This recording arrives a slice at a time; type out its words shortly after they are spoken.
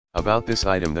About this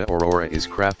item: the Aurora is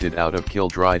crafted out of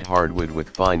kiln-dried hardwood with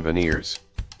fine veneers.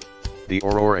 The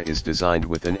Aurora is designed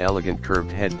with an elegant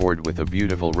curved headboard with a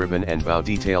beautiful ribbon and bow,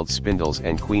 detailed spindles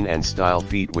and queen and style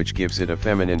feet, which gives it a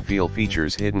feminine feel.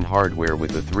 Features hidden hardware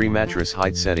with a 3 mattress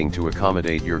height setting to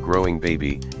accommodate your growing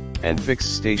baby, and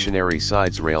fixed stationary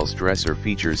sides rails. Dresser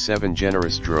features 7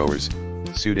 generous drawers,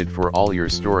 suited for all your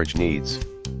storage needs.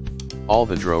 All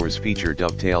the drawers feature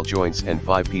dovetail joints and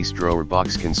 5-piece drawer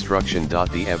box construction.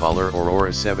 The Evolur Aurora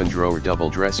 7-drawer double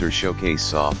dresser showcase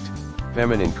soft,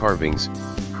 feminine carvings,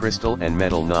 crystal and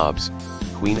metal knobs,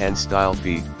 queen and style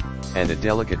feet, and a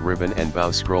delicate ribbon and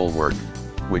bow scroll work,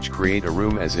 which create a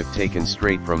room as if taken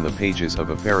straight from the pages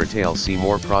of a fairy tale. See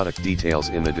more product details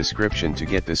in the description to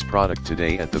get this product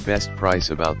today at the best price.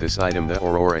 About this item: the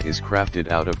Aurora is crafted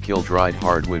out of kiln-dried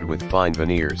hardwood with fine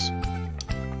veneers.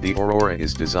 The Aurora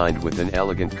is designed with an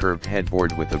elegant curved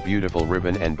headboard with a beautiful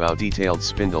ribbon and bow, detailed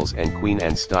spindles and queen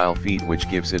and style feet, which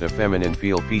gives it a feminine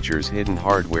feel. Features hidden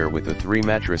hardware with a 3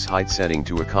 mattress height setting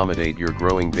to accommodate your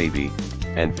growing baby,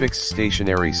 and fixed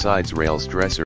stationary sides rails. Dresser